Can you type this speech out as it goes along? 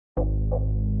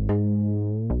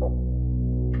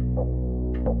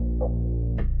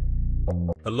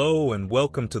Hello and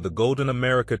welcome to the Golden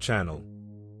America channel.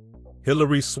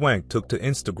 Hilary Swank took to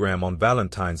Instagram on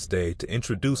Valentine's Day to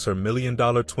introduce her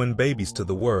million-dollar twin babies to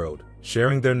the world,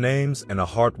 sharing their names and a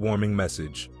heartwarming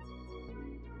message.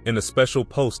 In a special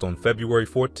post on February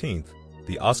 14th,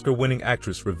 the Oscar-winning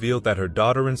actress revealed that her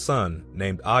daughter and son,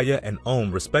 named Aya and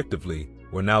Ohm respectively,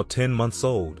 were now 10 months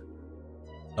old.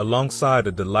 Alongside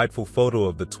a delightful photo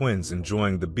of the twins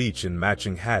enjoying the beach in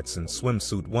matching hats and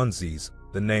swimsuit onesies,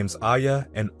 the names Aya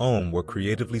and Ohm were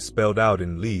creatively spelled out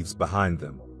in leaves behind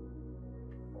them.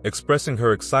 Expressing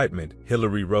her excitement,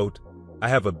 Hilary wrote, "I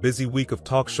have a busy week of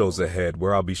talk shows ahead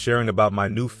where I'll be sharing about my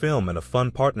new film and a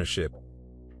fun partnership.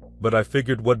 But I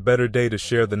figured what better day to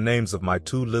share the names of my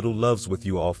two little loves with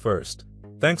you all first.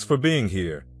 Thanks for being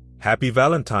here. Happy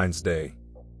Valentine's Day."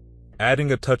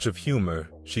 Adding a touch of humor,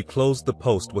 she closed the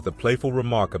post with a playful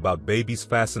remark about babies'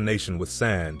 fascination with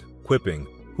sand, quipping,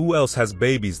 "Who else has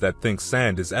babies that think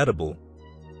sand is edible?"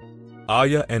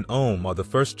 Aya and Ohm are the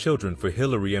first children for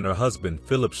Hilary and her husband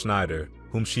Philip Schneider,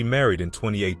 whom she married in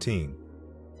 2018.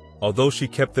 Although she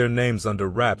kept their names under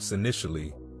wraps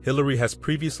initially, Hilary has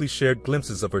previously shared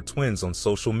glimpses of her twins on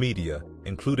social media,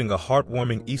 including a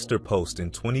heartwarming Easter post in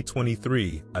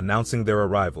 2023 announcing their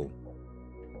arrival.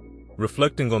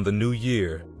 Reflecting on the new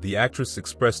year, the actress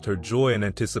expressed her joy and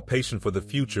anticipation for the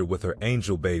future with her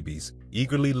angel babies,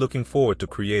 eagerly looking forward to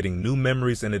creating new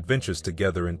memories and adventures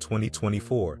together in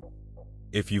 2024.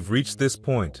 If you've reached this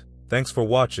point, thanks for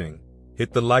watching.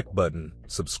 Hit the like button,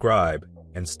 subscribe,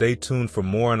 and stay tuned for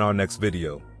more in our next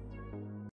video.